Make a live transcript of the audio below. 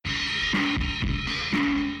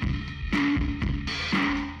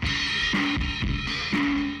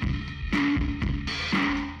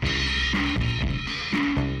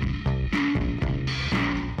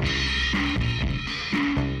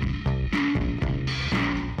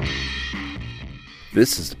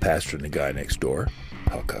This is The Pastor and the Guy Next Door,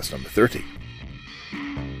 podcast number 30.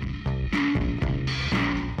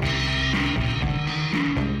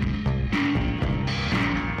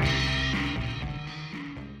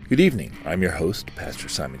 Good evening. I'm your host, Pastor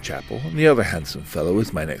Simon Chappell, and the other handsome fellow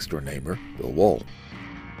is my next door neighbor, Bill Wall.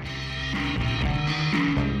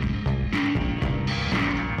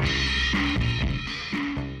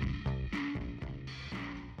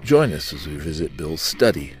 Join us as we visit Bill's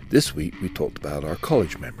study. This week we talked about our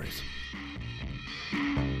college memories.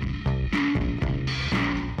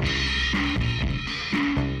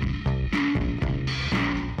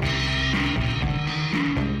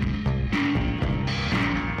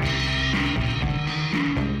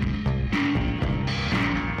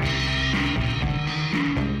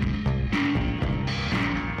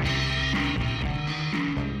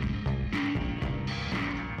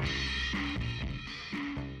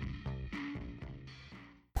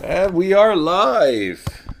 And we are live.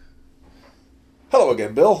 Hello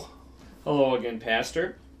again, Bill. Hello again,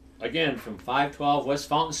 Pastor. Again, from 512 West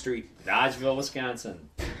Fountain Street, Dodgeville, Wisconsin.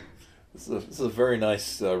 This is a very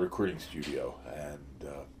nice recording studio, and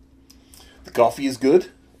the coffee is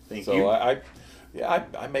good. Thank you. So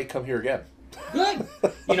I may come here again. Good.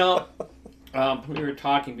 We were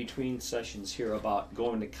talking between sessions here about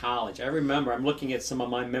going to college. I remember, I'm looking at some of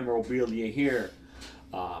my memorabilia here.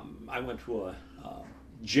 I went to a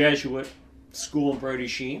Jesuit school in Prairie du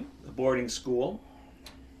Chien, a boarding school.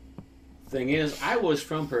 Thing is, I was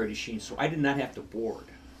from Prairie du Chien, so I did not have to board.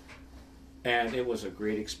 And it was a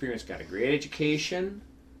great experience. Got a great education,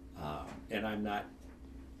 and I'm not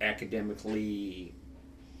academically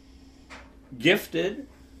gifted.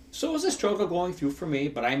 So it was a struggle going through for me,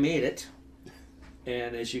 but I made it.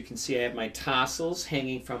 And as you can see, I have my tassels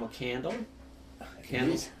hanging from a candle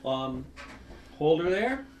holder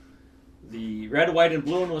there. The red, white, and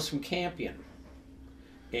blue one was from Campion.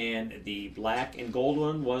 And the black and gold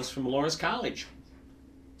one was from Loras College.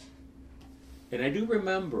 And I do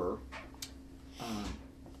remember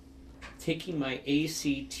taking my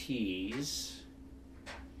ACTs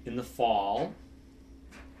in the fall,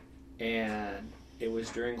 and it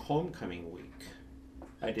was during homecoming week.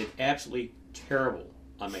 I did absolutely terrible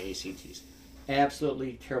on my ACTs.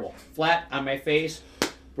 Absolutely terrible. Flat on my face,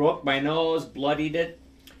 broke my nose, bloodied it.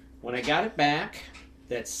 When I got it back,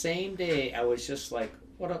 that same day, I was just like,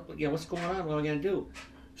 what's going on? What am I going to do?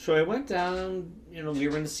 So I went down, we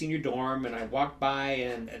were in the senior dorm, and I walked by,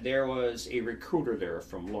 and there was a recruiter there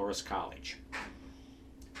from Loras College.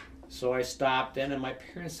 So I stopped in, and my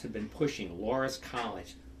parents had been pushing Loras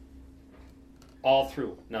College all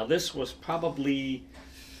through. Now, this was probably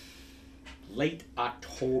late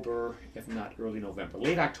October, if not early November.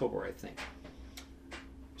 Late October, I think.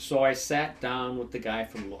 So I sat down with the guy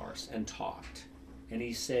from Loras and talked. And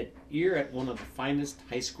he said, "You're at one of the finest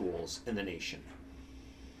high schools in the nation.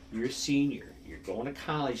 You're a senior. You're going to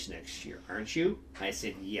college next year, aren't you?" I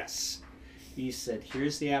said, "Yes." He said,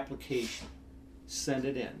 "Here's the application. Send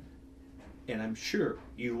it in. And I'm sure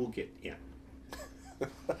you will get in."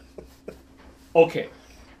 Okay.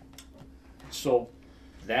 So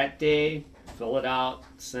that day, fill it out,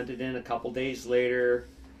 sent it in a couple days later.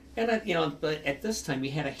 And, but at this time,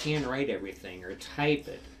 you had to handwrite everything or type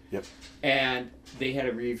it. Yep. And they had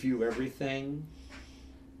to review everything.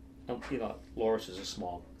 Loras is a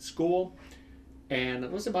small school. And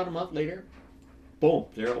it was about a month later. Boom,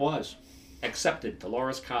 there it was. Accepted to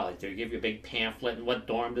Loras College. They give you a big pamphlet and what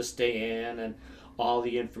dorm to stay in and all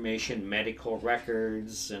the information, medical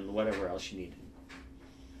records, and whatever else you needed.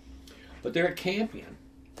 But there at Campion,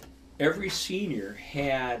 every senior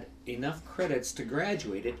had enough credits to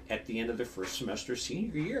graduate it at the end of their first semester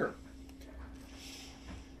senior year.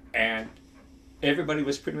 And everybody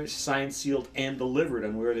was pretty much signed, sealed, and delivered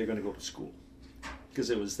on where they're going to go to school.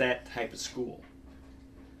 Because it was that type of school.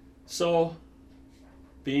 So,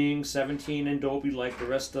 being 17 and dopey like the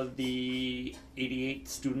rest of the 88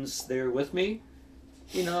 students there with me,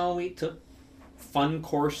 we took fun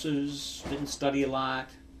courses, didn't study a lot.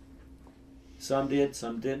 Some did,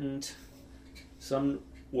 some didn't. Some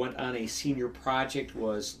went on a senior project,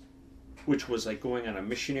 which was like going on a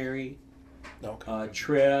missionary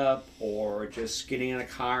trip, or just getting in a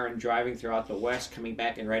car and driving throughout the West, coming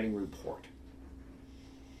back and writing a report.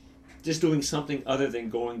 Just doing something other than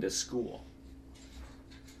going to school.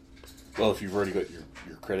 Well, if you've already got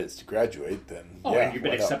your credits to graduate, then and you've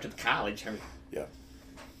been accepted to college. Yeah.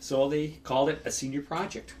 So they called it a senior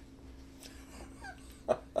project.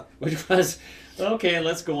 Which was, okay,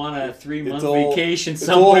 let's go on a 3-month vacation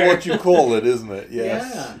somewhere. It's all what you call it, isn't it?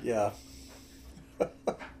 Yes. Yeah.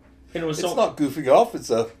 And it was it's not goofing off, it's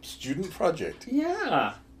a student project.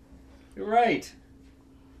 Yeah. You're right.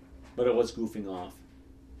 but it was goofing off.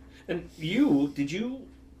 And your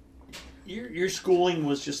schooling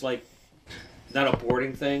was just like not a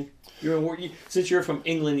boarding thing? Since you're from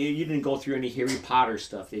England, you didn't go through any Harry Potter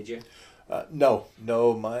stuff, did you? No.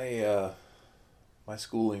 My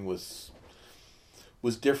schooling was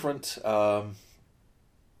different.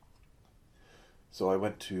 So I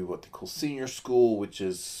went to what they call senior school, which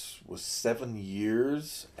was 7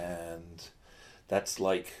 years, and that's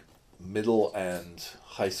like middle and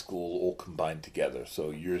high school all combined together. So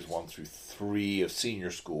years 1 through 3 of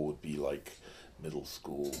senior school would be like middle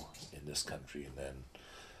school in this country, and then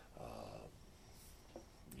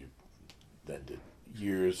you then did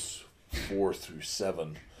years 4 through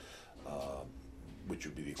 7, which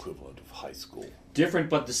would be the equivalent of high school. Different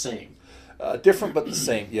but the same. Different but the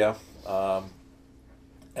same, yeah.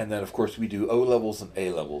 And then, of course, we do O-levels and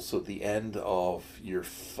A-levels. So at the end of year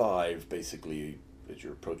 5, basically, as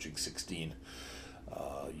you're approaching 16,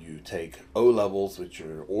 you take O-levels, which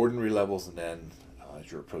are ordinary levels, and then as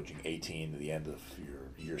you're approaching 18, at the end of your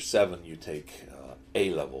year 7, you take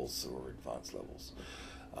A-levels or advanced levels.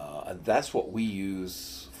 And that's what we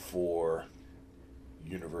use for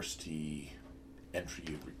university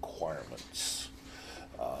entry requirements.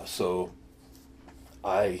 So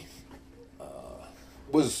I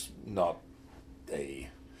was not a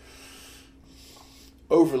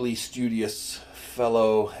overly studious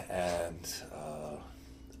fellow, and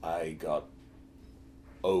I got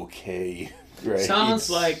okay grades. Sounds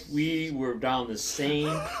like we were down the same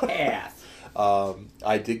path.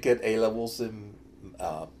 I did get A-levels in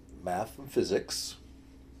math and physics.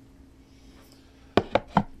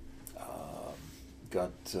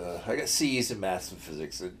 I got C's in math and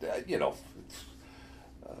physics, and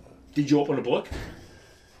Did you open a book?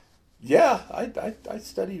 Yeah, I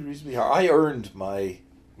studied reasonably hard. I earned my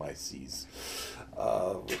C's,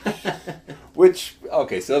 which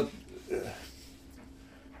okay. So,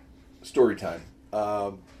 story time.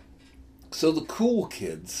 So the cool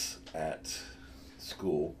kids at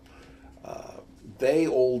school, they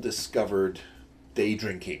all discovered day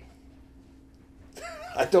drinking.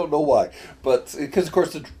 I don't know why, but because of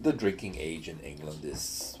course the drinking age in England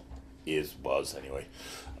was anyway,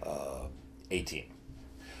 18.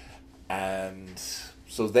 And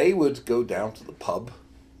so they would go down to the pub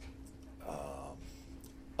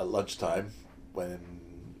at lunchtime when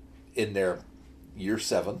in their year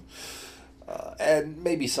 7. And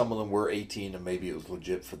maybe some of them were 18 and maybe it was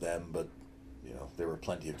legit for them, but there were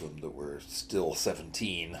plenty of them that were still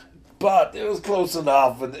 17. But it was close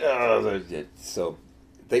enough, and so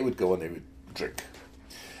they would go and they would drink.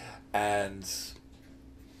 And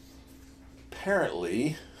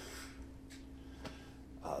apparently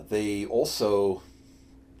they also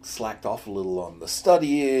slacked off a little on the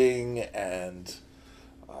studying, and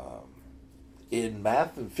in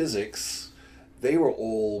math and physics, they were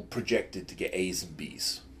all projected to get A's and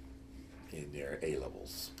B's in their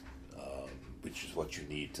A-levels, which is what you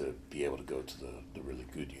need to be able to go to the really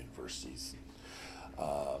good universities.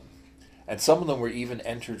 And some of them were even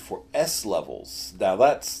entered for S-levels. Now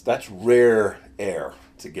that's rare air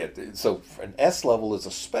to get. So an S-level is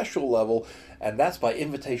a special level, and that's by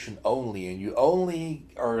invitation only, and you only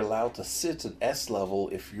are allowed to sit an S-level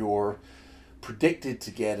if you're predicted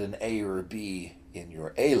to get an A or a B in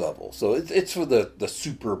your A-level. So it's for the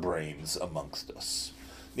super brains amongst us.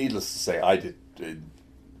 Needless to say, I did.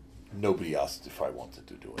 Nobody asked if I wanted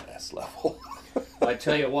to do an S-level. Well, I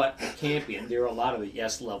tell you what, at Campion, there were a lot of the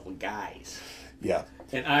S-level guys. Yeah.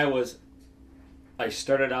 And I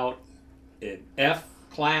started out in F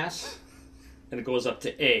class, and it goes up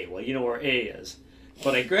to A. Well, you know where A is.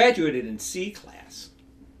 But I graduated in C class.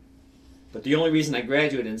 But the only reason I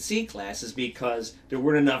graduated in C class is because there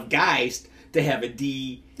weren't enough guys to have a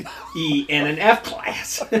D, E, and an F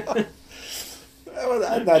class. And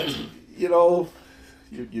that,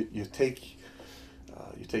 you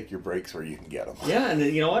take your breaks where you can get them. Yeah, and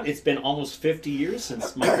you know what? It's been almost 50 years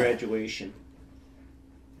since my graduation.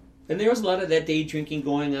 And there was a lot of that day drinking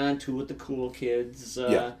going on, too, with the cool kids.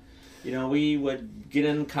 Yeah. We would get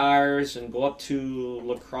in cars and go up to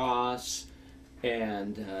La Crosse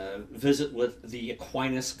and visit with the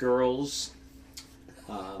Aquinas girls,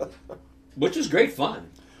 which was great fun.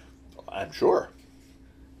 I'm sure.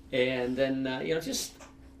 And then, just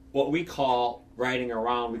what we call riding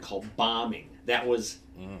around, we call bombing. That was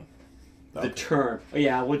the term.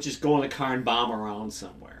 Yeah, we'll just go in the car and bomb around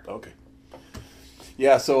somewhere. Okay.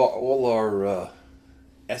 Yeah, so all our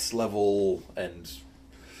S-level and,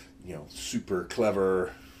 super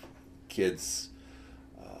clever kids,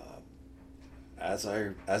 as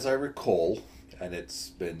I recall, and it's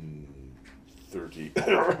been 30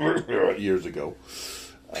 years ago,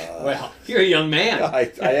 Well, you're a young man.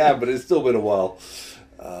 I am, but it's still been a while.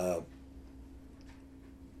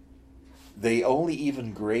 They only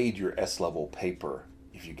even grade your S-level paper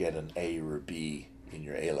if you get an A or a B in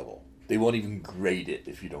your A-level. They won't even grade it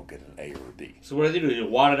if you don't get an A or a B. So what do? They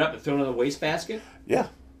wad it up and throw it in the wastebasket? Yeah.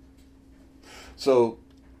 So,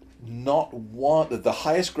 not one... The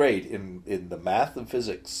highest grade in the math and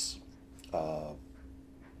physics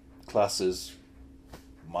classes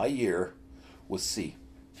my year was C.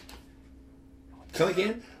 Come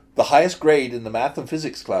again? The highest grade in the math and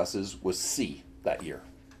physics classes was C that year.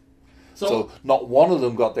 So not one of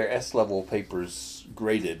them got their S-level papers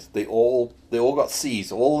graded. They all got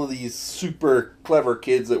C's. All of these super clever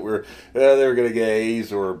kids that were they were going to get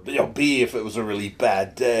A's or B if it was a really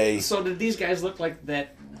bad day. So did these guys look like the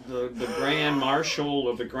Grand Marshal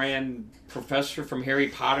or the Grand Professor from Harry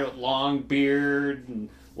Potter with long beard and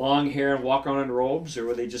long hair and walk around in robes, or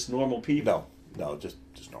were they just normal people? No, just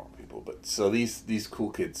normal people. But so these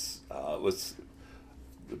cool kids was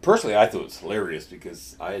personally I thought it was hilarious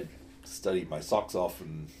because I had studied my socks off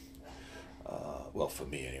and well, for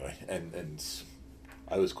me anyway, and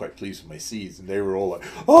I was quite pleased with my C's, and they were all like,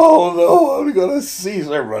 oh no, I'm gonna C. So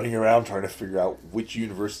they're running around trying to figure out which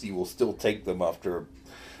university will still take them after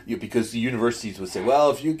because the universities would say,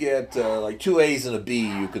 well, if you get like 2 A's and a B,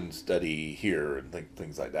 you can study here and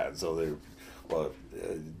things like that. And so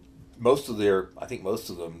most of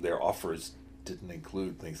them, their offers didn't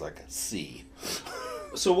include things like a C.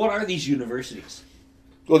 So what are these universities?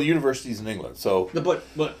 Well, the universities in England. So,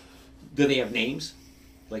 but do they have names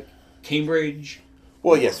like Cambridge?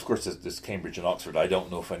 Well, yes, of course. There's Cambridge and Oxford. I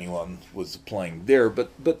don't know if anyone was applying there,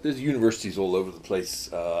 but there's universities all over the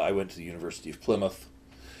place. I went to the University of Plymouth,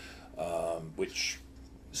 which.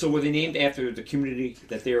 So were they named after the community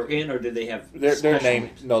that they were in, or did they have? They're named.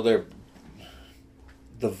 Names? No, they're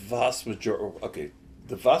the vast majority. Okay.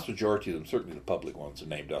 The vast majority of them, certainly the public ones, are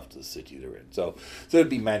named after the city they're in. So it'd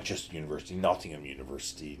be Manchester University, Nottingham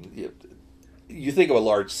University. You think of a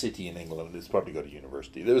large city in England, it's probably got a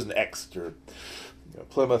university. There was an Exeter,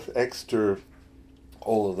 Plymouth, Exeter,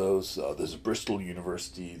 all of those. There's Bristol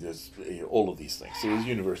University. There's all of these things. So there's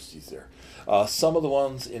universities there. Some of the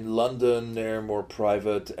ones in London, they're more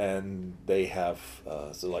private, and they have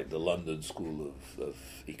like the London School of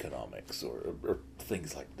Economics or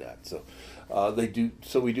things like that. So they do.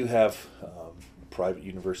 So we do have private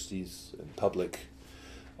universities and public,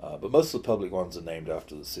 but most of the public ones are named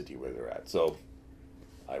after the city where they're at. So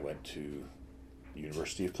I went to the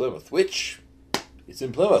University of Plymouth, which is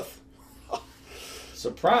in Plymouth.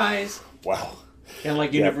 Surprise! Wow. Kind of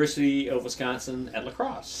like University of Wisconsin at La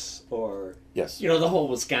Crosse, or yes, the whole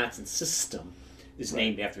Wisconsin system is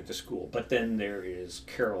named after the school. But then there is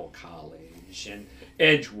Carroll College and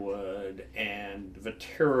Edgewood and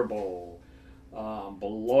Viterbo,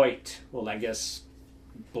 Beloit. Well, I guess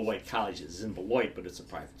Beloit College is in Beloit, but it's a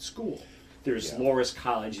private school. There's Loras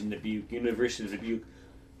College in Dubuque, University of Dubuque,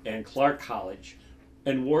 and Clark College,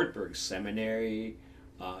 and Wartburg Seminary.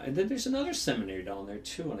 And then there's another seminary down there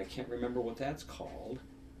too, and I can't remember what that's called.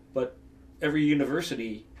 But every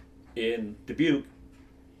university in Dubuque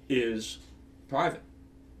is private.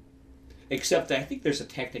 Except I think there's a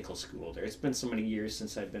technical school there. It's been so many years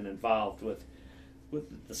since I've been involved with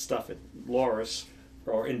the stuff at Loras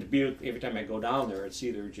or in Dubuque. Every time I go down there, it's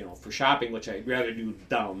either for shopping, which I'd rather do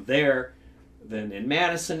down there than in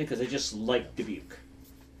Madison, because I just like Dubuque.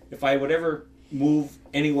 If I would ever move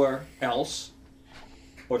anywhere else,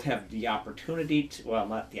 or to have the opportunity to, well,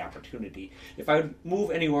 not the opportunity, if I would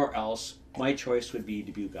move anywhere else, my choice would be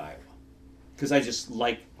Dubuque, Iowa. Because I just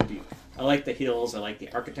like Dubuque. I like the hills, I like the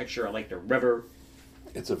architecture, I like the river.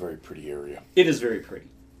 It's a very pretty area. It is very pretty.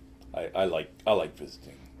 I like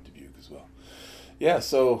visiting Dubuque as well. Yeah,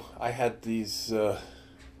 so I had these 2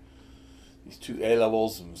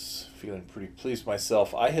 A-levels and was feeling pretty pleased with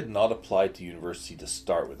myself. I had not applied to university to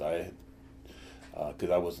start with.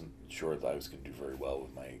 Because I wasn't sure that I was going to do very well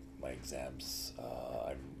with my exams.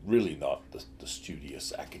 I'm really not the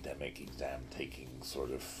studious academic exam-taking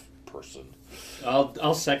sort of person.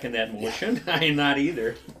 I'll second that motion. Yeah. I am not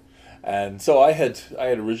either. And so I had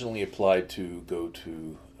originally applied to go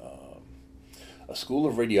to a school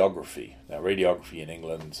of radiography. Now, radiography in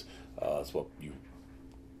England is what you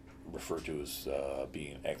refer to as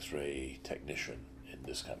being an X-ray technician in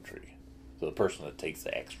this country. So the person that takes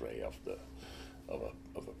the X-ray of a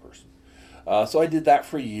person. So I did that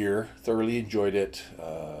for a year, thoroughly enjoyed it,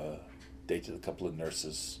 dated a couple of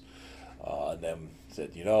nurses, and then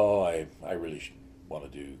said, I really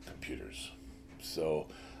want to do computers. So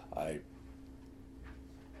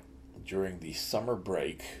during the summer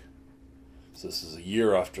break, so this is a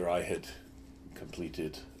year after I had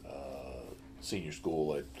completed senior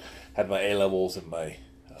school. I had my A levels in my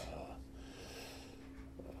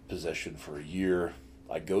possession for a year.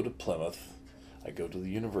 I go to Plymouth. I go to the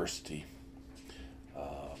university.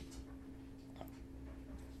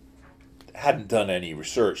 Hadn't done any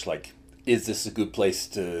research like, is this a good place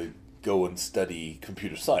to go and study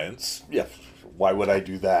computer science? Yeah, why would I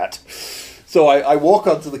do that? So I walk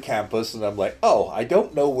onto the campus and I'm like, oh, I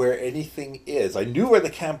don't know where anything is. I knew where the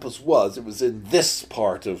campus was. It was in this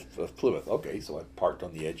part of Plymouth. Okay, so I parked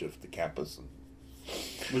on the edge of the campus. And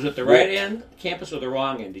was it the right end campus or the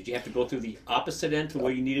wrong end? Did you have to go through the opposite end to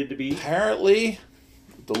where you needed to be? Apparently,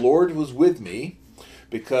 the Lord was with me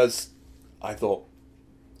because I thought,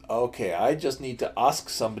 okay, I just need to ask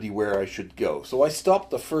somebody where I should go. So I stopped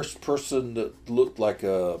the first person that looked like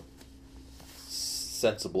a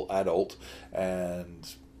sensible adult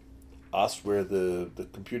and asked where the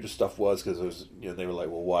computer stuff was, because they were like,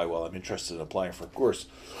 well, why? Well, I'm interested in applying for a course.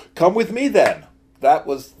 Come with me then. That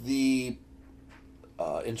was the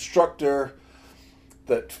instructor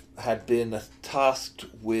that had been tasked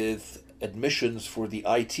with admissions for the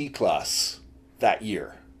IT class that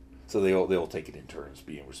year. So they all take it in turns,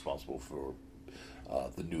 being responsible for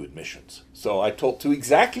the new admissions. So I talked to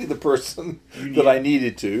exactly the person that I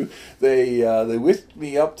needed to. They whisked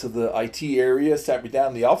me up to the IT area, sat me down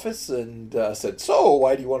in the office, and said, "So,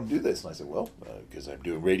 why do you want to do this?" And I said, "Well, because I'm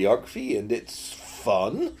doing radiography and it's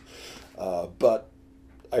fun, but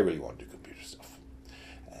I really want to do computer stuff."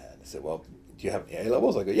 And I said, "Well, do you have any A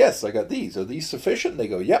levels?" I go, "Yes, I got these. Are these sufficient?" They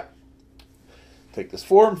go, "Yep." Take this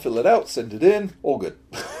form, fill it out, send it in, all good.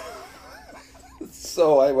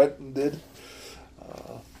 So I went and did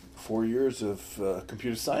 4 years of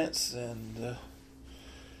computer science and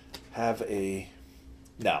have a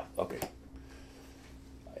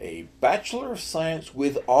Bachelor of Science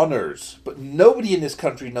with honors, but nobody in this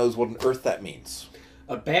country knows what on earth that means.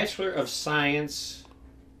 A Bachelor of Science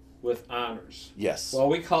with honors. Yes. Well,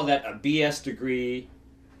 we call that a BS degree,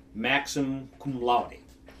 maxim cum laude.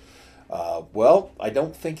 Well, I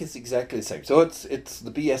don't think it's exactly the same. So it's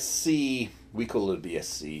the BSc. We call it a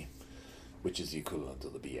BSc, which is the equivalent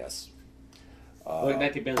of the BS. Well,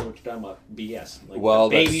 that depends on what you're talking about. BS, like well,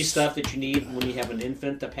 the baby stuff that you need when you have an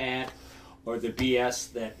infant to pack, or the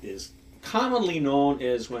BS that is commonly known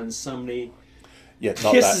as when somebody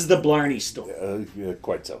kisses the Blarney Stone. Yeah,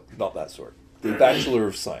 quite so. Not that sort. The Bachelor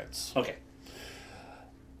of Science. Okay.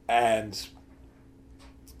 And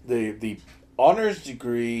the honors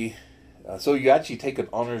degree. So you actually take an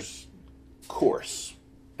honors course,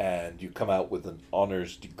 and you come out with an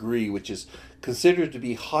honors degree, which is considered to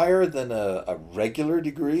be higher than a regular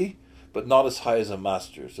degree, but not as high as a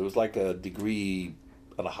master's. So it's like a degree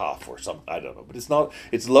and a half or something. I don't know, but it's not.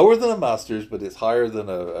 It's lower than a master's, but it's higher than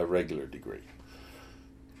a regular degree.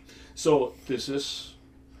 So does this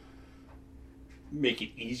make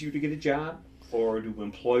it easier to get a job, or do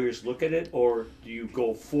employers look at it, or do you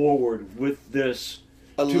go forward with this?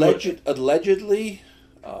 Allegedly,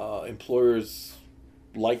 employers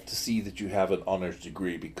like to see that you have an honors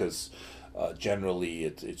degree because generally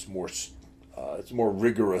it's more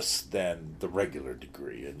rigorous than the regular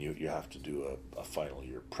degree, and you have to do a final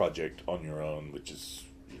year project on your own, which is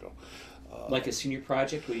like a senior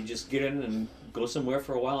project where you just get in and go somewhere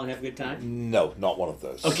for a while and have a good time. No, not one of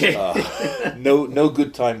those. Okay. No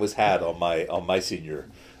good time was had on my senior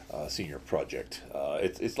project.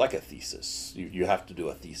 It's like a thesis. You have to do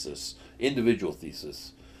a thesis, individual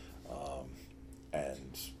thesis,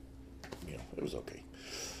 and it was okay.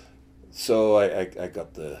 So I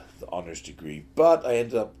got the honors degree, but I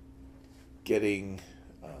ended up getting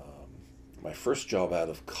my first job out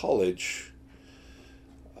of college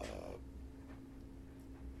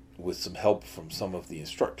with some help from some of the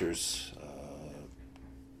instructors,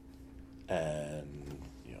 and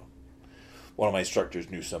one of my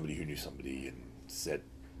instructors knew somebody who knew somebody and said,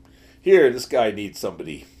 "Here, this guy needs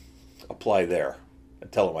somebody. Apply there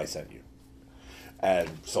and tell him I sent you." And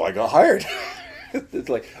so I got hired. It's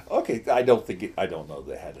like, okay, I don't know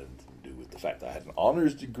that it had anything to do with the fact that I had an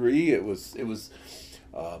honors degree. It was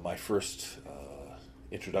my first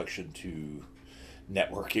introduction to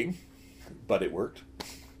networking, but it worked.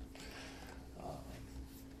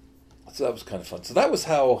 So that was kind of fun. So that was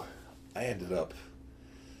how I ended up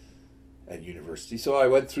at university. So I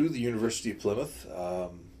went through the University of Plymouth.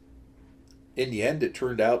 In the end, it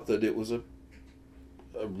turned out that it was a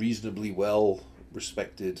reasonably well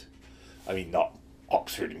respected, I mean, not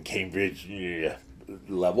Oxford and Cambridge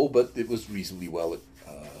level, but it was reasonably well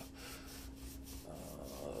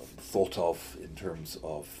thought of in terms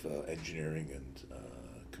of engineering and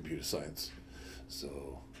computer science.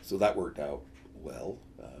 So that worked out well.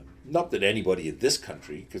 Not that anybody in this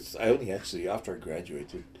country, because I only actually, after I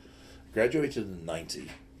graduated in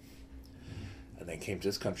 90, and then came to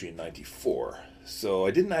this country in 94. So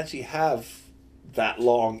I didn't actually have that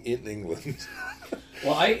long in England.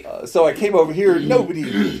 Well, so I came over here.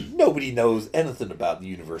 Nobody knows anything about the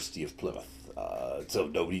University of Plymouth. So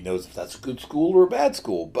nobody knows if that's a good school or a bad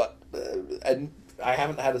school. But and I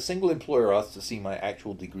haven't had a single employer ask to see my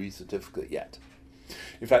actual degree certificate yet.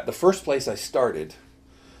 In fact, the first place I started,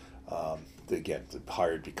 again,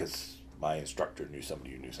 hired because my instructor knew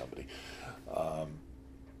somebody who knew somebody.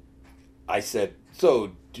 I said,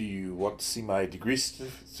 "So, do you want to see my degree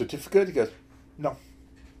certificate?" He goes, "No."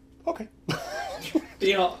 Okay.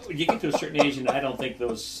 You know, you get to a certain age, and I don't think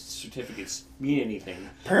those certificates mean anything.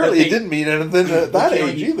 Apparently, it didn't mean anything at that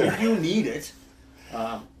age either. You need it.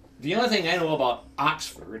 The only thing I know about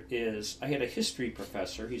Oxford is I had a history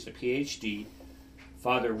professor. He's a PhD,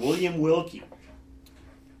 Father William Wilkie.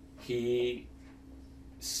 He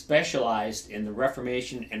specialized in the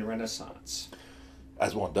Reformation and Renaissance.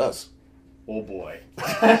 As one does. Oh boy.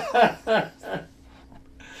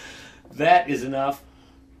 That is enough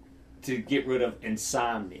to get rid of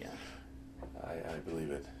insomnia. I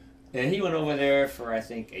believe it. And he went over there for, I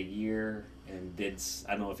think, a year and did,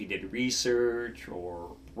 I don't know if he did research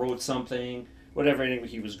or wrote something, whatever, anyway,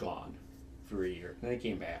 he was gone for a year. Then he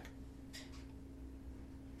came back.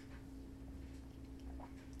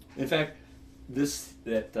 In fact,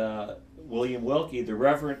 William Wilkie, the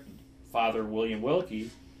Reverend Father William Wilkie,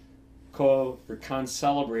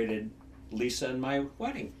 concelebrated Lisa and my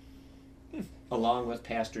wedding, along with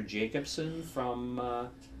Pastor Jacobson from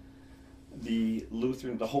the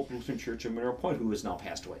Hope Lutheran Church of Mineral Point, who has now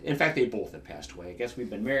passed away. In fact, they both have passed away. I guess we've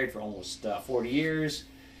been married for almost 40 years.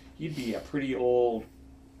 You'd be a pretty old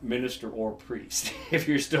minister or priest if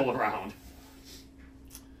you're still around.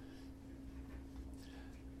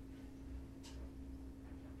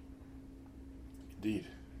 Indeed.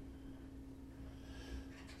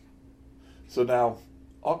 So now,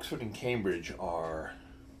 Oxford and Cambridge are,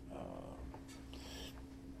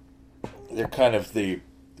 they're kind of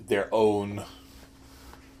their own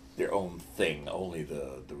thing. Only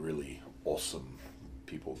the really awesome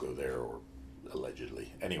people go there, or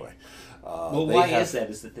allegedly. Anyway. Well, why is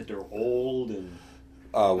that? Is it that they're old and?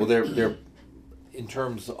 Well, they're in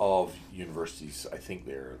terms of universities, I think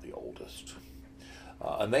they're the oldest,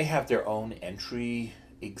 and they have their own entry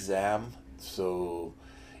exam. So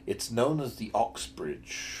it's known as the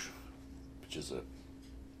Oxbridge, which is a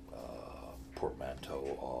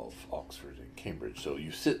portmanteau of Oxford and Cambridge. So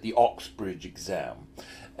you sit the Oxbridge exam,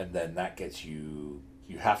 and then that gets you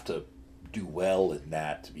have to do well in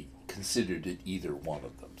that to be considered at either one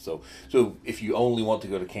of them. So if you only want to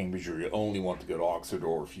go to Cambridge, or you only want to go to Oxford,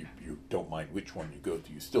 or if you don't mind which one you go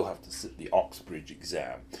to, you still have to sit the Oxbridge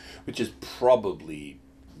exam, which is probably,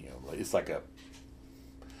 it's like an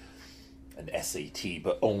SAT,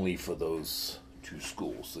 but only for those two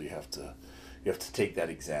schools. So you have to take that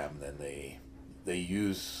exam, and then they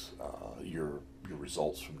use your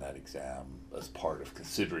results from that exam as part of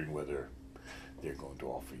considering whether they're going to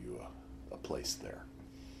offer you a place there.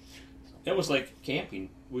 It was like camping.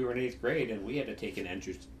 We were in 8th grade, and we had to take an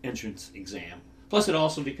entrance exam. Plus, it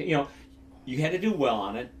also depends. You had to do well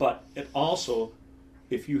on it, but it also,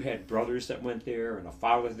 if you had brothers that went there and a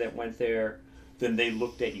father that went there, then they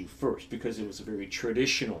looked at you first, because it was a very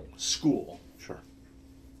traditional school. Sure.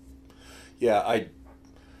 Yeah,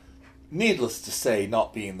 needless to say,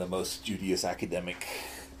 not being the most studious academic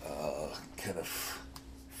kind of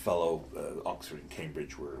fellow, Oxford and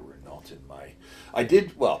Cambridge were not in my... I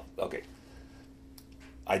did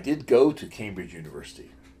go to Cambridge University.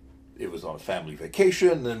 It was on a family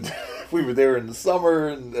vacation, and we were there in the summer,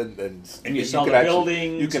 and you saw the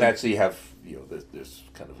buildings. You can actually have, there's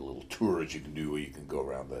kind of a little tour that you can do where you can go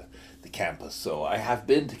around the campus. So I have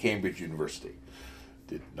been to Cambridge University.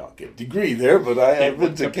 Did not get a degree there, but I have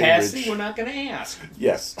been to capacity, Cambridge. We're not going to ask.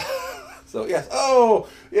 Yes. So, yes. Oh,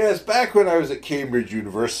 yes, back when I was at Cambridge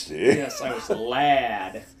University. Yes, I was a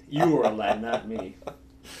lad. You were a lad, not me.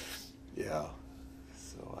 Yeah.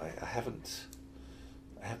 So I haven't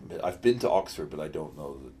been. I've been to Oxford, but I don't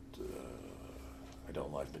know that. I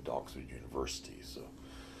don't know I've been to Oxford University. So,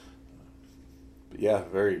 but yeah,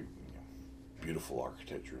 very beautiful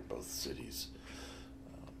architecture in both cities.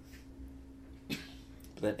 But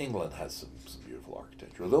then England has some beautiful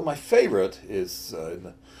architecture. Although my favorite is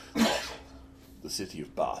in the city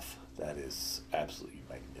of Bath. That is absolutely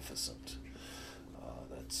magnificent.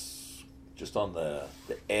 That's just on the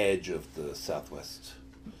edge of the southwest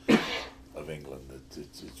of England.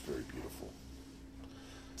 It's very beautiful.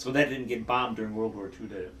 So that didn't get bombed during World War II,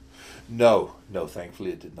 did it? No, no, thankfully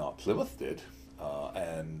it did not. Plymouth did,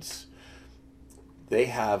 and they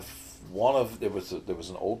have there was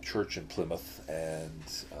an old church in Plymouth, and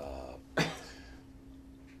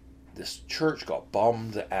this church got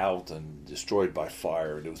bombed out and destroyed by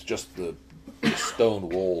fire, and it was just the stone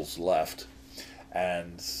walls left,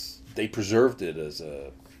 and they preserved it as a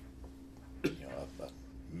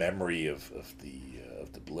memory of the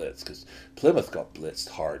Blitz, because Plymouth got blitzed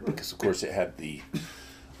hard because of course it had the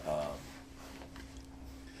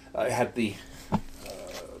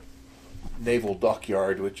naval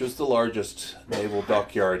dockyard, which was the largest naval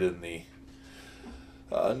dockyard in the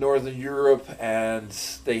Northern Europe, and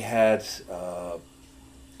they had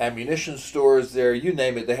ammunition stores there. You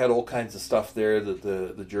name it, they had all kinds of stuff there that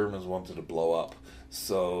the Germans wanted to blow up.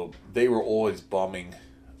 So they were always bombing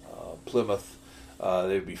Plymouth.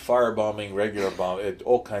 They'd be firebombing, regular bombing,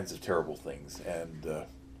 all kinds of terrible things. And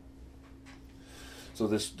so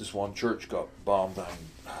this one church got bombed.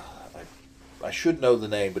 I should know the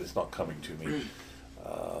name, but it's not coming to me.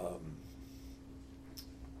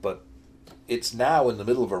 But it's now in the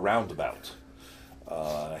middle of a roundabout.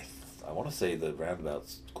 I want to say the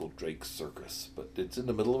roundabout's called Drake's Circus, but it's in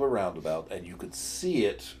the middle of a roundabout, and you could see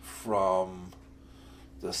it from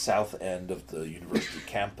the south end of the university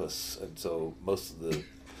campus, and so most of the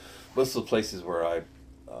places where I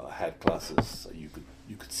had classes, you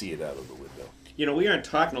could see it out of the window. You know, we aren't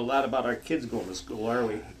talking a lot about our kids going to school, are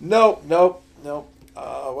we? No.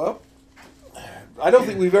 Well, I don't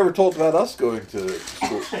think we've ever talked about us going to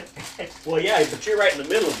school. Well, yeah, but you're right in the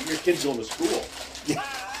middle of your kids going to school.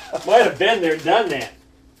 Might have been there, done that.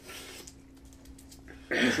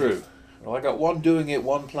 True. Well, I got one doing it,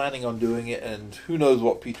 one planning on doing it, and who knows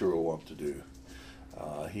what Peter will want to do.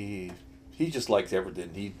 He just likes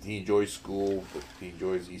everything. He enjoys school, but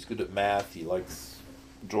he's good at math. He likes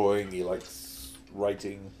drawing. He likes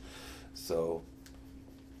writing. So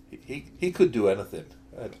he could do anything.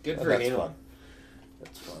 Good for him. Fun.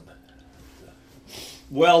 That's fun.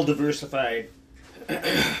 Well diversified.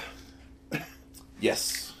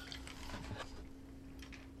 Yes.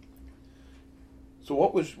 So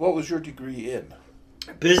what was your degree in?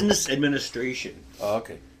 Business administration. Oh,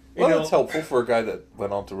 okay. Well, that's helpful for a guy that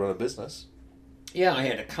went on to run a business. Yeah, I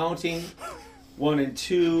had accounting 1 and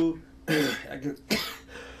 2.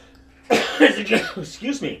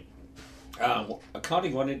 Excuse me.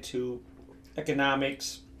 Accounting 1 and 2,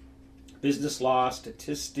 economics, business law,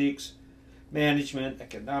 statistics, management,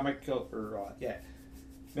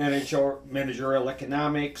 managerial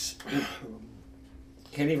economics.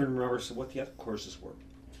 Can't even remember what the other courses were.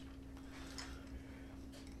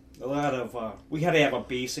 A lot of we had to have a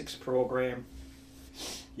basics program.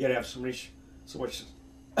 You had to have so much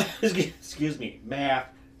excuse me, math,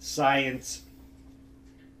 science,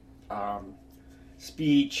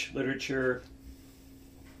 speech, literature,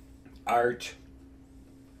 art,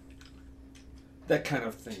 that kind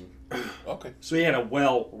of thing. Okay. So you had a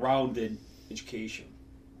well-rounded education.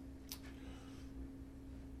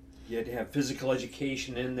 You had to have physical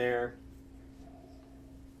education in there.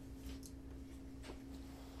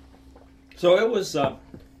 So it was a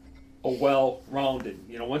well-rounded,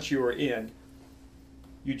 once you were in,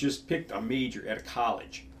 you just picked a major at a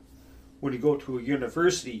college. When you go to a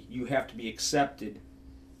university, you have to be accepted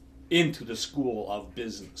into the school of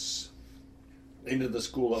business, into the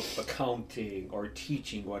school of accounting or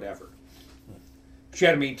teaching, whatever. But you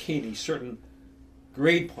had to maintain a certain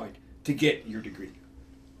grade point to get your degree.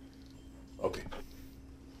 Okay.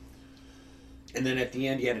 And then at the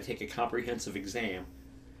end, you had to take a comprehensive exam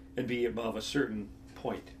and be above a certain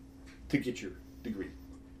point to get your degree.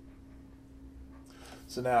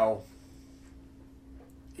 So now,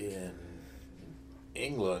 in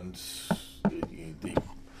England,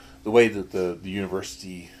 the way that the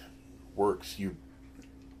university works, you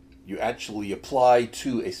actually apply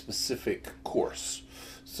to a specific course.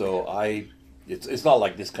 So it's not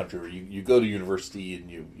like this country where you go to university and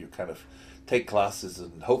you kind of take classes,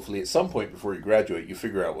 and hopefully at some point before you graduate you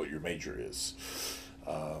figure out what your major is,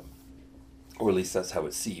 or at least that's how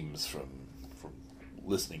it seems from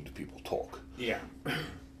listening to people talk. Yeah.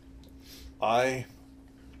 I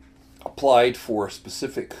applied for a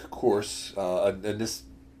specific course, and this,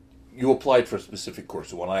 you applied for a specific course.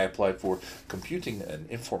 So when I applied for computing and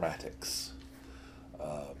informatics,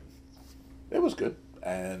 it was good,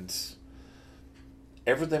 and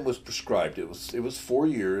everything was prescribed. It was 4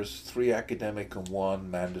 years, 3 academic and 1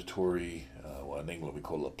 mandatory. Well, in England we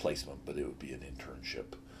call it a placement, but it would be an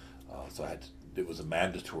internship. So it was a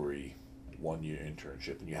mandatory 1-year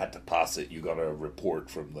internship, and you had to pass it. You got a report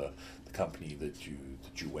from the company that you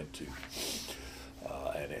went to.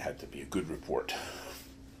 and it had to be a good report.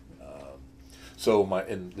 So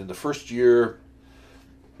in the first year,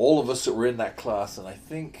 all of us that were in that class, and I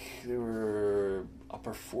think there were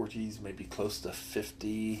upper 40s, maybe close to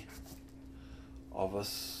 50 of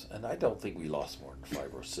us, and I don't think we lost more than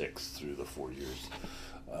 5 or 6 through the 4 years.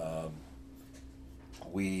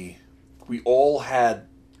 We all had,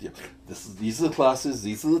 these are the classes,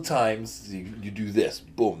 these are the times, you do this,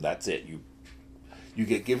 boom, that's it. You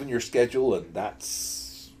get given your schedule, and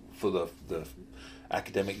that's for the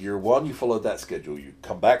academic year 1, you followed that schedule. You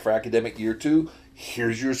come back for academic year 2,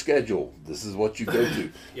 here's your schedule. This is what you go to.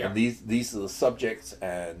 Yeah. And these are the subjects,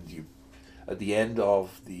 and you, at the end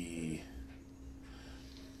of the,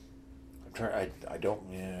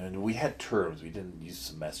 we had terms. We didn't use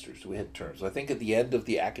semesters. We had terms. So I think at the end of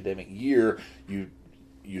the academic year, you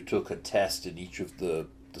took a test in each of the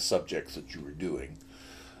subjects that you were doing.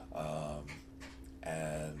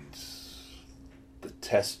 And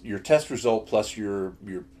your test result plus your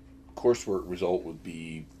coursework result would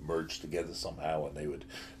be merged together somehow, and they would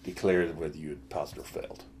declare whether you had passed or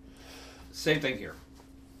failed. Same thing here.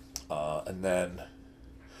 And then,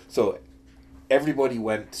 so everybody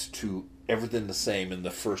went to everything the same. In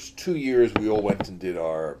the first 2 years, we all went and did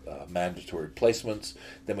our mandatory placements.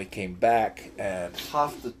 Then we came back, and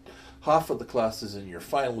half of the classes in your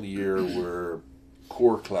final year were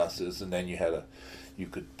core classes, and then you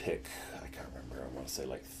could pick, I can't remember, I want to say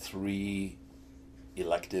like 3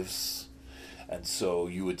 electives. And so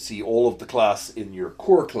you would see all of the class in your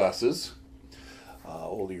core classes,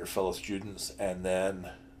 all of your fellow students, and then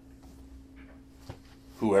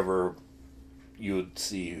whoever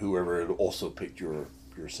had also picked your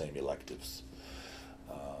same electives.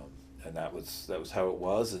 And that was how it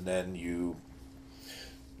was. And then you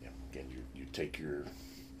take your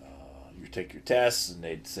tests, and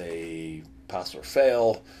they'd say pass or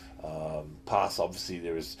fail. Pass, obviously,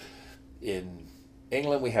 in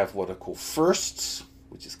England we have what are called firsts,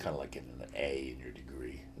 which is kind of like an A in your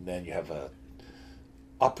degree, and then you have a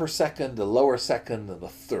upper second, a lower second, and a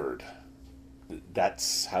third.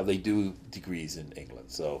 That's how they do degrees in England.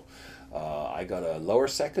 So I got a lower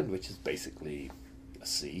second, which is basically a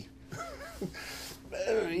C.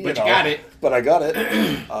 You got it. But I got it.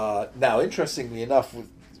 Now, interestingly enough,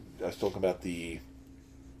 I was talking about the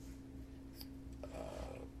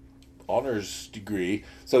honors degree.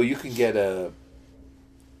 So you can get a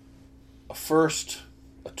first,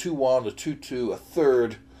 a 2-1, a 2-2, a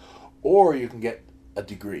third, or you can get a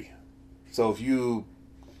degree. So if you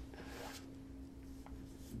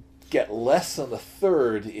get less than a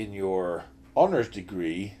third in your honors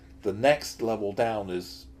degree, the next level down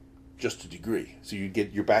is just a degree. So you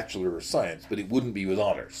get your Bachelor of Science, but it wouldn't be with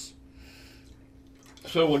honors.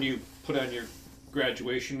 So when you put on your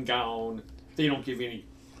graduation gown, they don't give you any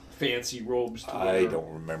fancy robes to wear? I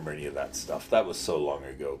don't remember any of that stuff. That was so long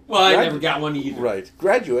ago. Well, I never got one either. Right.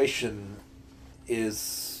 Graduation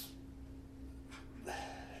it's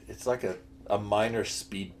like a minor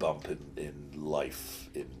speed bump in life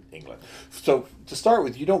in England. So to start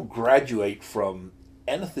with, you don't graduate from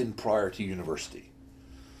anything prior to university.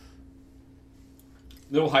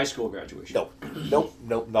 No high school graduation. Nope,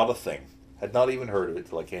 not a thing. Had not even heard of it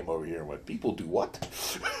till I came over here and went, people do what?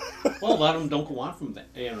 Well, a lot of them don't go on from that.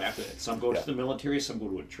 After that, some go to the military, some go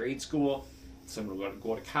to a trade school, some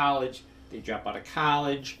go to college. They drop out of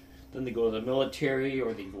college, then they go to the military,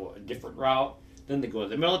 or they go a different route. Then they go to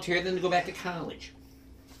the military, then they go back to college.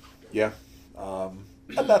 Yeah, and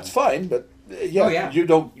that's fine. But you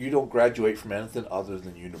don't graduate from anything other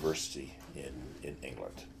than university in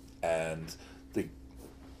England. And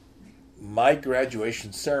my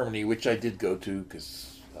graduation ceremony, which I did go to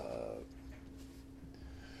because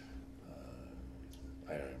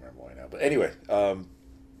I don't remember why now. But anyway,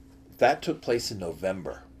 that took place in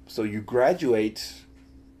November. So you graduate,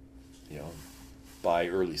 by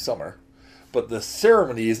early summer, but the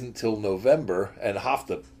ceremony isn't till November, and half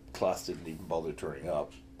the class didn't even bother turning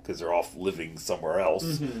up because they're off living somewhere else.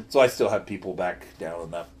 Mm-hmm. So I still had people back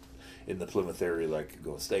down in the Plymouth area that I could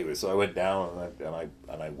go and stay with. So I went down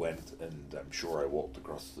and I went, and I'm sure I walked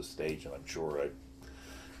across the stage, and I'm sure I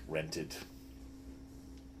rented.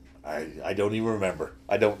 I don't even remember.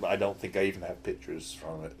 I don't think I even have pictures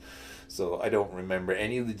from it. So I don't remember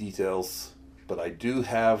any of the details, but I do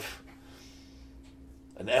have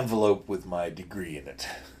an envelope with my degree in it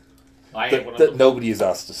that nobody is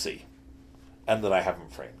asked to see, and that I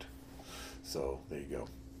haven't framed. So there you go.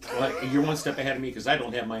 Well, you're one step ahead of me because I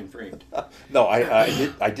don't have mine framed. No,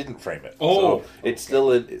 I didn't frame it. Oh, so it's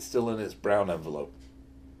still in its brown envelope.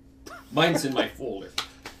 Mine's in my folder.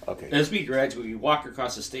 Okay. As we graduate, you walk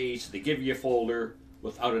across the stage. They give you a folder.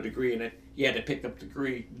 without a degree in it. You had to pick up the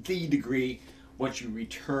degree once you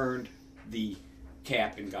returned the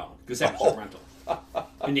cap and gown because that was a rental,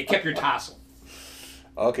 and you kept your tassel.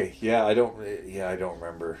 Okay, yeah, I don't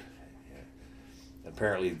remember. Yeah.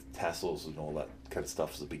 Apparently, tassels and all that kind of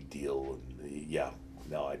stuff is a big deal, and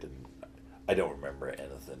no, I didn't. I don't remember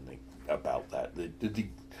anything about that. I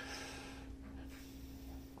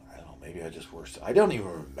don't know. Maybe I just worse. I don't even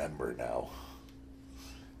remember now.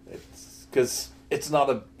 It's because it's not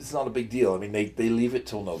a big deal. I mean, they leave it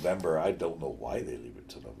till November. I don't know why they leave it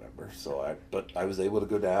till November. But I was able to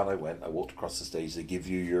go down. I walked across the stage. They give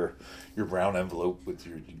you your brown envelope with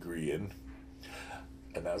your degree in,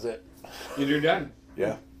 and that was it. And you're done.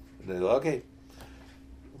 Yeah. And they're like, okay.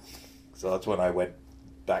 So that's when I went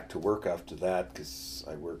back to work after that because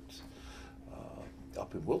I worked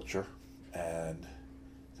up in Wiltshire and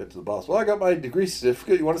said to the boss, well, I got my degree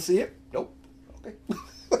certificate. You want to see it? Nope. Okay.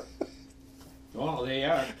 Oh, they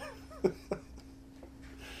are. It's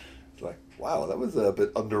like, wow, that was a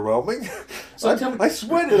bit underwhelming. So I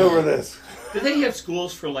sweated over this. Do they have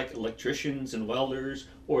schools for like electricians and welders,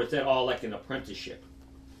 or is that all like an apprenticeship?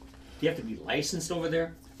 Do you have to be licensed over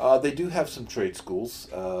there? They do have some trade schools.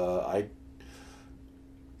 I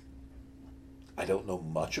don't know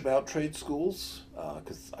much about trade schools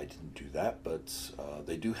because I didn't do that, but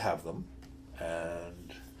they do have them.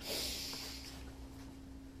 And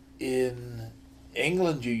in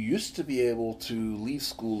England, you used to be able to leave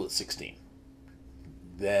school at 16.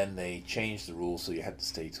 Then they changed the rules, so you had to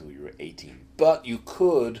stay till you were 18. But you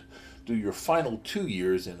could do your final 2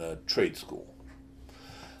 years in a trade school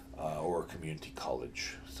or a community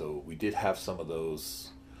college. So we did have some of those.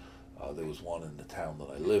 There was one in the town that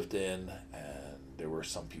I lived in, and there were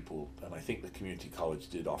some people, and I think the community college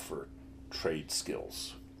did offer trade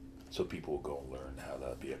skills. So people would go and learn how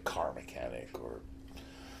to be a car mechanic or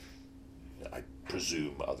I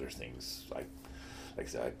presume other things. Like I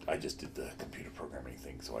said, I just did the computer programming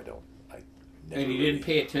thing, so I never and you really, didn't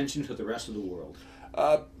pay attention to the rest of the world.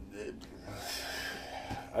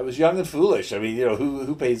 I was young and foolish. I mean,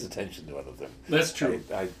 who pays attention to other things? That's true.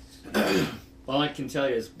 All I can tell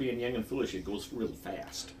you is being young and foolish, it goes real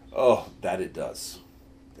fast. Oh, that it does.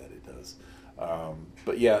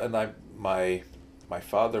 But yeah, and my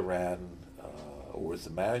father ran or was the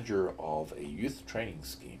manager of a youth training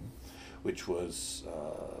scheme, which was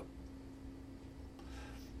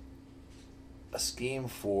a scheme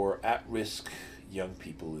for at-risk young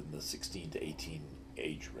people in the 16 to 18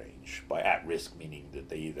 age range. By at-risk, meaning that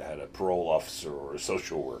they either had a parole officer or a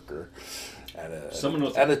social worker, and a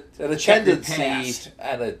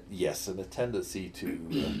tendency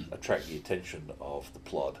to attract the attention of the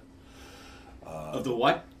plod. Of the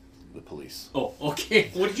what? The police. Oh, okay.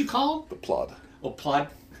 What did you call them? The plod. Oh, plod.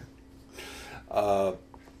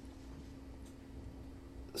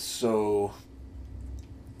 So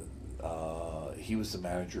he was the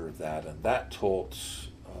manager of that, and that taught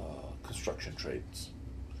construction trades.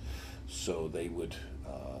 So they would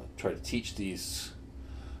try to teach these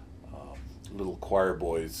little choir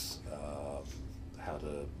boys how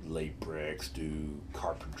to lay bricks, do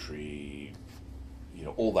carpentry,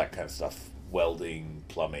 all that kind of stuff, welding,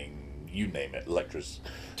 plumbing, you name it,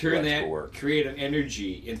 Turn that work. Creative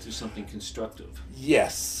energy into something constructive.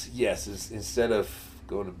 Yes. Instead of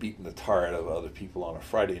going and beating the tar out of other people on a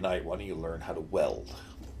Friday night, why don't you learn how to weld?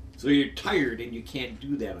 So you're tired and you can't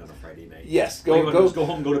do that on a Friday night. Yes, go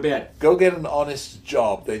home and go to bed. Go get an honest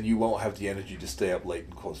job, then you won't have the energy to stay up late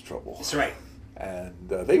and cause trouble. That's right. And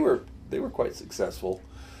they were quite successful,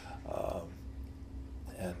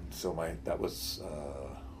 and so that was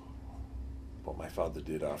what my father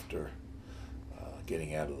did after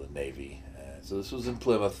getting out of the Navy. And so this was in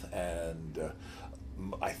Plymouth, and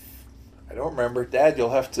I don't remember. Dad,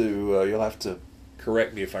 you'll have to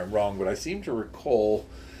correct me if I'm wrong, but I seem to recall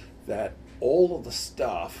that all of the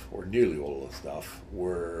staff, or nearly all of the staff,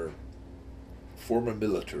 were former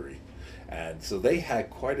military. And so they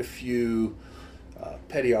had quite a few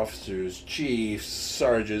petty officers, chiefs,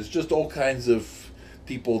 sergeants, just all kinds of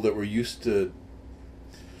people that were used to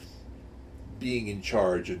being in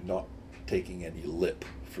charge and not taking any lip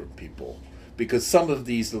from people. Because some of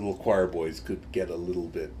these little choir boys could get a little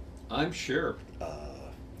bit... I'm sure.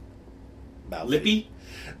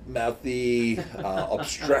 Mouthy,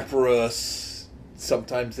 obstreperous.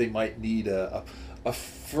 Sometimes they might need a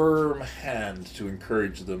firm hand to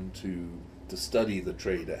encourage them to study the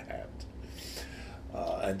trade at hand.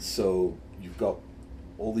 And so you've got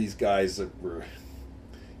all these guys that were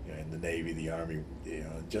in the Navy, the Army,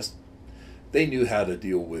 just they knew how to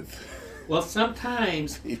deal with well,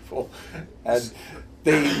 sometimes people, and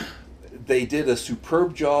they they did a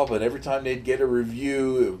superb job, and every time they'd get a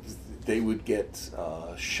review, they would get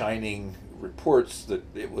shining reports that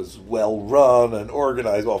it was well run and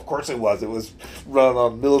organized. Well, of course it was. It was run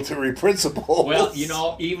on military principles. Well,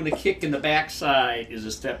 even a kick in the backside is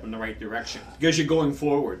a step in the right direction because you're going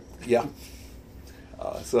forward. Yeah.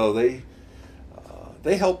 So they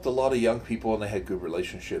helped a lot of young people, and they had good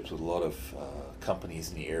relationships with a lot of companies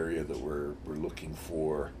in the area that were looking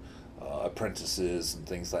for apprentices and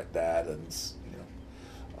things like that, and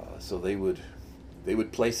so they would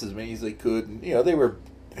place as many as they could, and they were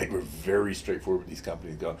very straightforward with these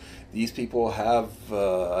companies. These people have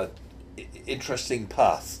interesting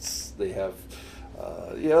pasts. They have,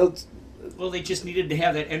 Well, they just needed to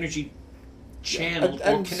have that energy channeled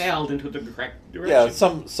or canaled into the correct direction. Yeah,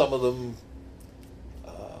 some of them,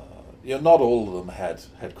 not all of them had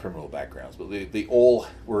criminal backgrounds, but they all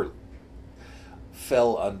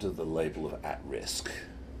fell under the label of at risk.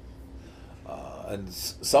 And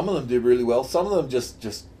some of them did really well. Some of them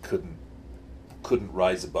just couldn't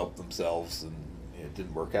rise above themselves, and it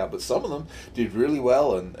didn't work out. But some of them did really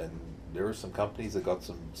well, and there were some companies that got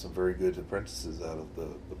some very good apprentices out of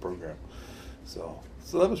the program. So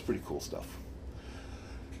that was pretty cool stuff.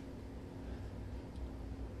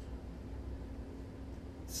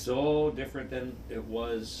 So different than it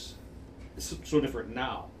was. So different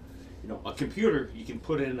now. A computer you can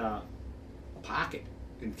put in a pocket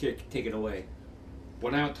and take it away.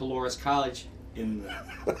 When I went to Loras College in the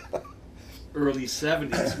early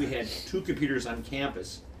 70s, we had 2 computers on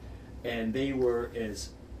campus, and they were as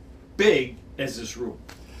big as this room.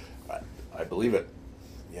 I believe it.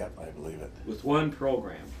 Yep, I believe it. With one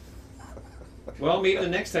program. Well, maybe the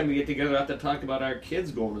next time we get together, I'll have to talk about our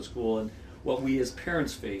kids going to school and what we as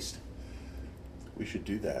parents faced. We should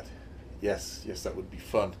do that. Yes, that would be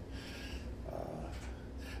fun.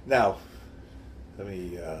 Now, let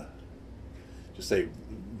me just say,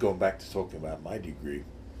 going back to talking about my degree,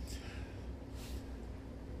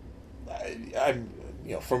 I'm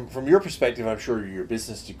from your perspective, I'm sure your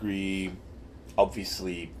business degree,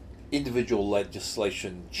 obviously, individual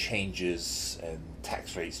legislation changes and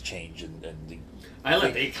tax rates change, and the I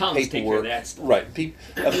let the accountants take care of that stuff. Right,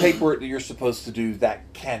 paperwork that you're supposed to do,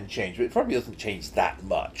 that can change, but it probably doesn't change that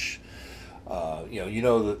much.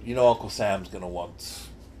 Uncle Sam's going to want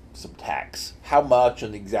some tax. How much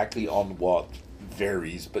and exactly on what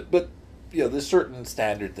varies, but there's certain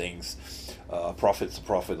standard things. Profit's a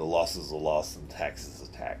profit, a loss is a loss, and tax is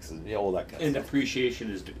a tax, and all that kind of stuff. And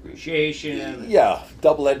depreciation is depreciation. Yeah,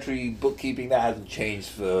 double entry bookkeeping, that hasn't changed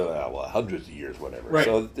for hundreds of years, whatever. Right.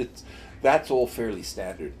 So that's all fairly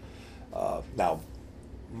standard. Now,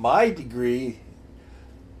 my degree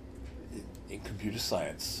in computer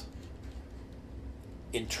science,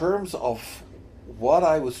 in terms of what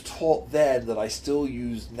I was taught then that I still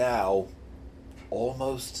use now,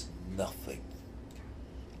 almost nothing.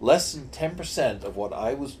 Less than 10% of what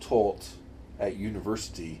I was taught at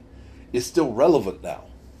university is still relevant now.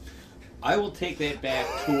 I will take that back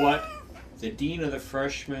to what the dean of the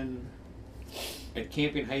freshmen at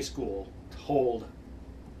Campion High School told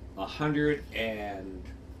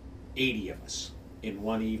 180 of us in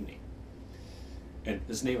one evening. And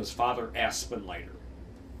his name was Father Aspenleiter.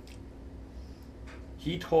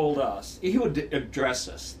 He told us, he would address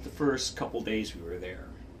us the first couple days we were there.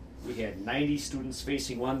 We had 90 students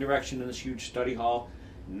facing one direction in this huge study hall,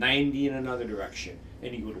 90 in another direction.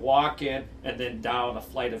 And he would walk in and then down a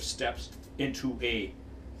flight of steps into a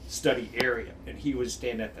study area. And he would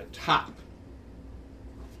stand at the top.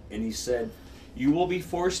 And he said, "You will be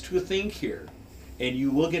forced to think here, and you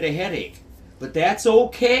will get a headache. But that's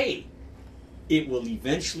okay. It will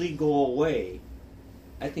eventually go away."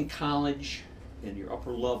 I think college and your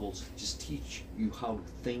upper levels just teach you how to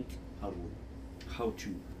think, how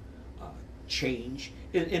to change.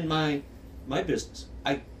 In my business,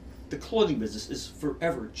 the clothing business is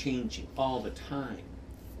forever changing all the time.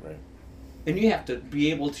 Right. And you have to be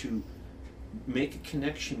able to make a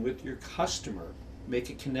connection with your customer, make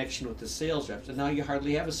a connection with the sales reps. And now you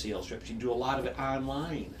hardly have a sales rep. You do a lot of it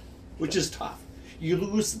online, which is tough. You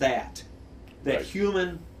lose that Right.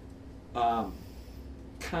 human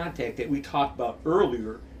contact that we talked about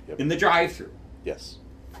earlier Yep. in the drive-thru. Yes.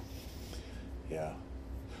 Yeah.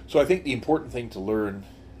 So I think the important thing to learn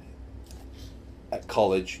at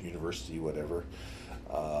college, university, whatever,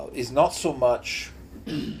 is not so much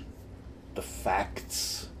the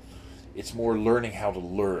facts. It's more learning how to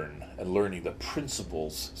learn and learning the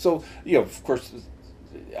principles. So, of course,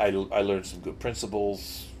 I learned some good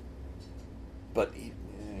principles, but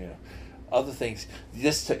other things. We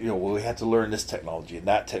had to learn this technology and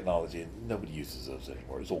that technology, and nobody uses those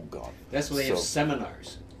anymore. It's all gone. That's why they have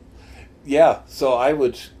seminars. yeah, so I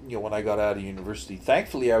would, when I got out of university,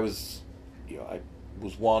 thankfully I was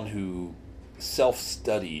one who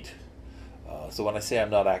self-studied. So when I say I'm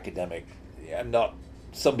not academic, I'm not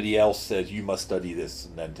somebody else says you must study this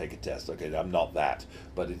and then take a test. Okay, I'm not that.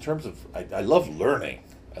 But in terms of, I love learning.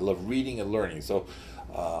 I love reading and learning. So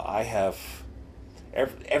I have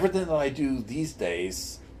everything that I do these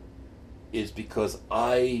days is because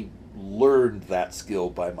I learned that skill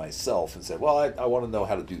by myself and said, well, I want to know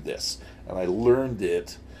how to do this. And I learned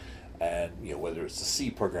it, and whether it's a C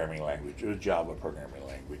programming language or a Java programming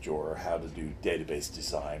language or how to do database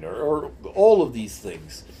design or all of these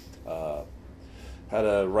things, how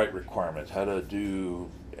to write requirements, how to do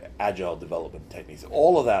agile development techniques,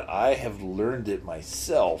 all of that, I have learned it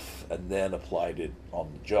myself and then applied it on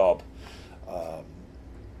the job.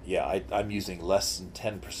 I'm using less than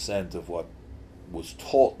 10% of what was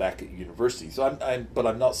taught back at university. So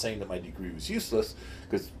I'm not saying that my degree was useless,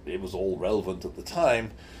 because it was all relevant at the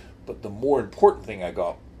time. But the more important thing I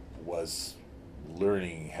got was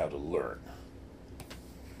learning how to learn.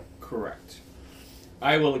 Correct.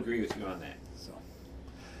 I will agree with you on that. So,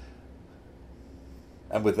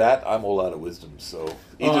 and with that, I'm all out of wisdom. So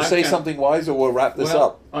either say something wise, or we'll wrap this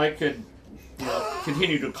up. I could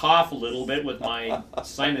continue to cough a little bit with my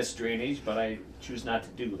sinus drainage, but I choose not to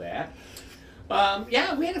do that.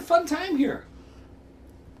 We had a fun time here.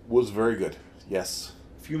 Was very good. Yes.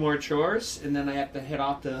 A few more chores, and then I have to head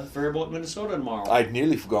off to Faribault, Minnesota tomorrow. I'd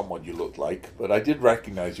nearly forgotten what you looked like, but I did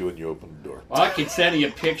recognize you when you opened the door. Well, I can send you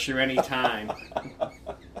a picture anytime.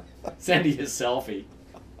 Send you a selfie.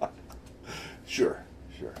 Sure.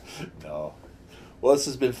 No. Well, this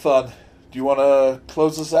has been fun. Do you want to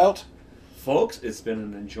close us out? Folks, it's been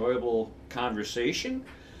an enjoyable conversation.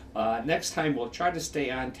 Next time we'll try to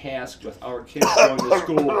stay on task with our kids going to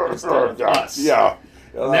school instead of us. Yeah.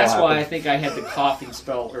 And that's why I think I had the coughing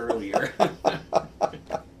spell earlier.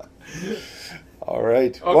 All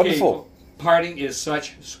right. Okay, wonderful. Parting is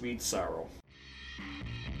such sweet sorrow.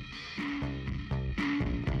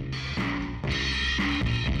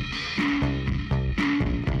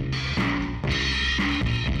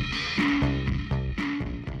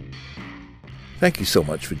 Thank you so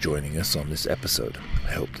much for joining us on this episode.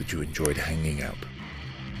 I hope that you enjoyed hanging out.